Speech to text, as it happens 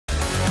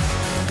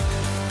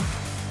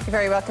You're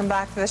very welcome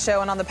back to the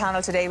show, and on the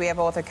panel today we have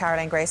author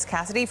Caroline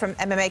Grace-Cassidy from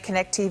MMA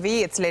Connect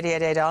TV. It's Lydia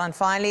Des Dolles, and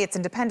finally it's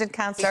independent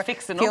councillor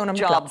Fiona McLoughlin.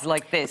 Jobs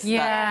like this.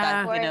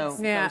 Yeah, that, you know,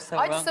 goes so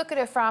I just look at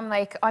it from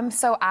like, I'm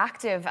so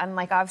active, and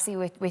like obviously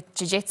with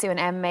jiu-jitsu and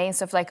MMA and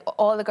stuff, like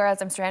all the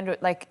girls I'm surrounded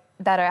with, like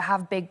that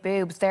have big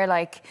boobs, they're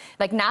like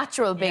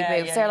natural big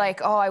boobs. They're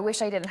like, oh, I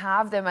wish I didn't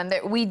have them, and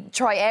we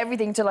try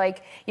everything to,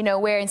 like, you know,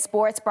 wearing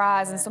sports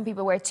bras, and some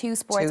people wear two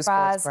sports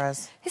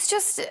bras. It's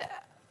just.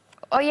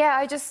 Oh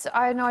yeah,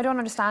 I know, I don't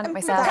understand it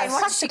myself.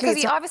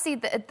 Because obviously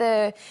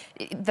the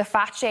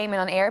fat shaming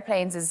on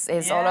airplanes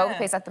is all over the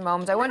place at the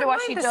moment. I wonder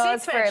what she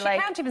does for, like...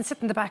 She can't even sit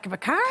in the back of a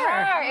car.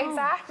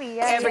 Exactly,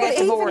 yeah. Ever get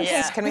divorced?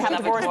 Yeah. Can we have a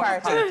divorce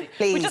party,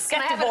 please? We just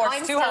get divorced.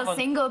 I'm still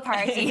single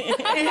party.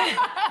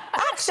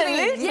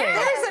 Absolutely.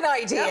 Yeah. There's an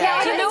idea. Yeah,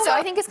 I don't know. So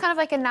I think it's kind of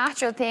like a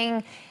natural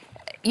thing,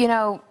 you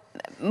know.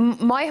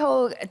 My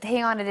whole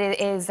thing on it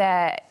is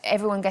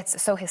everyone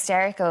gets so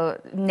hysterical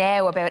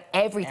now about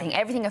everything.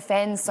 Everything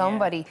offends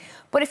somebody.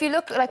 But if you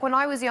look, like when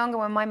I was younger,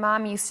 when my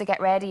mom used to get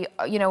ready,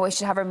 you know, she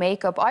should have her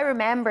makeup. I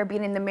remember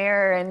being in the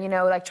mirror and, you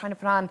know, like trying to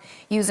put on,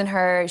 using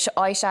her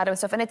eyeshadow and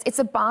stuff. And it's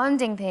a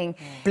bonding thing.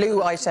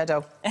 Blue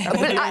eyeshadow. Blue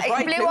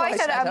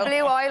eyeshadow and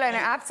blue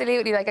eyeliner,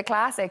 absolutely, like a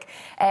classic.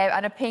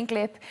 And a pink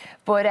lip.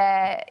 But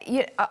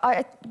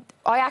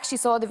I actually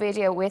saw the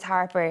video with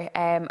Harper,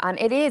 and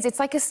it's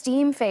like a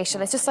steam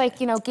facial. It's just like,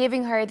 you know,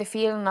 giving her the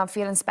feeling of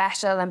feeling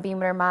special and being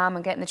with her mum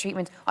and getting the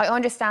treatment. I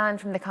understand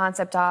from the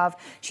concept of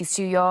she's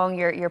too young,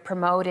 you're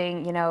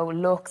promoting, you know,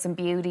 looks and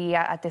beauty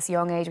at this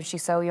young age when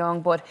she's so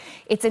young, but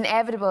it's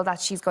inevitable that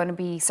she's going to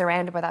be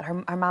surrounded by that.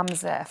 Her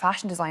mum's a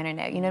fashion designer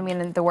now, you know what I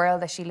mean, in the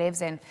world that she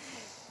lives in.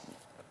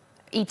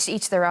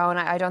 Each their own.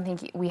 I don't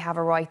think we have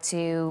a right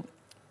to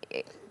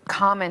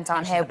comment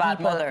on how bad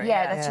people, mother.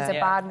 That she's a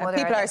bad mother.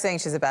 People are saying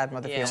she's a bad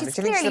mother. Fiona. She's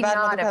Do you think she's a bad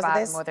mother because of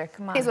this? Mother.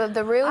 Come on. Well,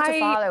 the rule to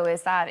follow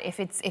is that if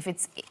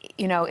it's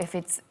you know, if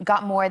it's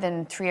got more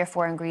than 3 or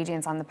 4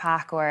 ingredients on the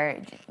pack, or,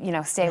 you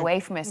know, stay away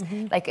from it.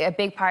 Like a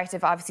big part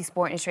of obviously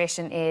sport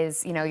nutrition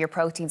is, you know, your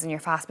proteins and your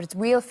fats, but it's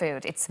real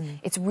food.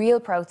 It's real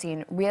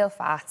protein, real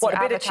fats. What, a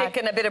bit of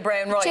chicken, a bit of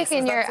brown rice?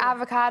 Chicken, your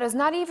avocados,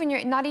 not even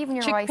your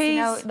rice. You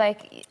know,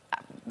 like.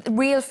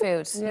 Real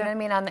food, you know what I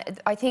mean? And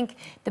I think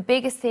the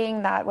biggest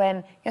thing that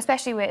when,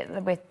 especially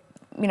with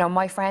you know,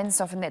 my friends and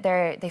stuff, and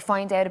they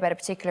find out about a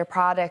particular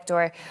product,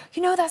 or,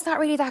 you know, that's not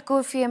really that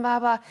good for you and blah,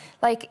 blah,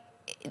 like,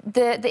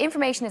 the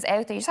information is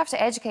out there. You just have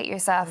to educate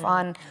yourself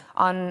on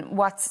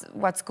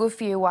what's good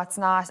for you, what's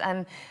not,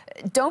 and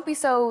don't be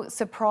so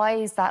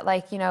surprised that,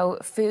 like, you know,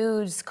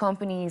 foods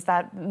companies,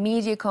 that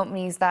media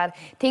companies, that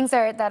things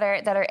that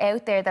are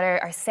out there that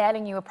are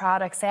selling you a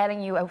product,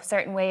 selling you a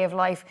certain way of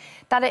life,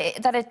 that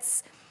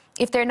it's,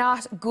 if they're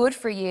not good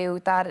for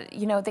you, that,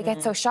 you know, they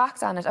get so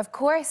shocked on it. Of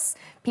course,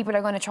 people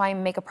are going to try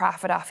and make a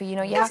profit off it. You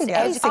know, you have to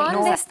educate.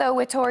 On this, though,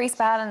 with Tori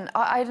Spellin,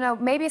 I don't know,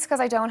 maybe it's because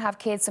I don't have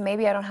kids, so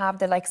maybe I don't have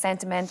the, like,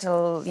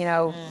 sentimental, you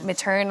know,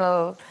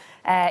 maternal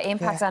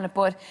impact on it,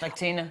 but... Like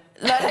Tina.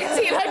 Like Tina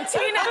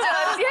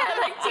does, yeah,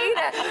 like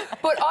Tina.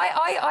 But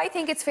I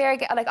think it's fair,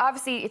 like,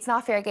 obviously it's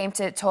not fair game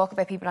to talk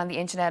about people on the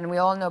internet, and we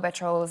all know about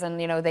trolls, and,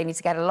 you know, they need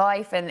to get a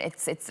life, and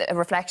it's a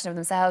reflection of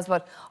themselves.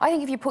 But I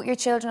think if you put your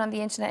children on the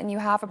internet and you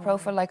have a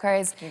profile like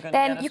hers,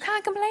 then you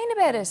can't complain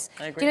about it.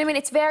 I agree. Do you know what I mean?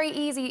 It's very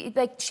easy.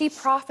 Like, she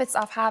profits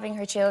off having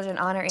her children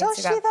on her Instagram. Does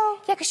she, though?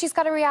 Yeah, because she's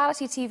got a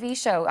reality TV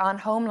show on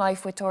Home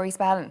Life with Tori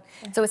Spellin.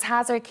 So it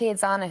has her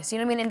kids on it. You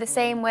know what I mean? In the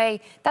same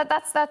way,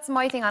 that's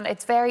my thing on it.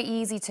 It's very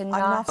easy to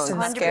not.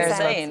 100%,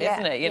 isn't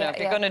it? You know, if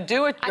you're going to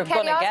do it, you're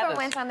going to get it. And Kelly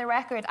went on the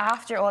record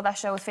after all that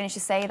show was finished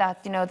to say that,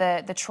 you know,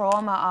 the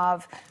trauma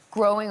of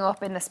growing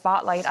up in the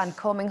spotlight and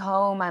coming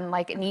home and,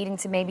 like, needing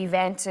to maybe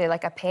vent to,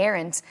 like, a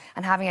parent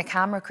and having a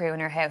camera crew in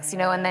her house, you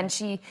know, and then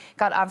she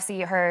got,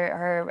 obviously,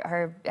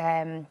 her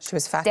she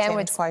was fat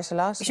shamed quite a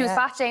lot. She was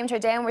fat shamed. Her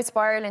downward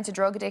spiral into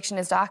drug addiction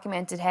is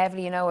documented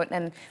heavily, you know,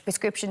 and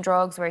prescription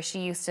drugs, where she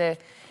used to,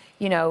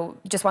 you know,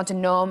 just want to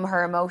numb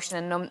her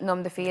emotion and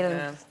numb the feeling.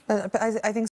 But I think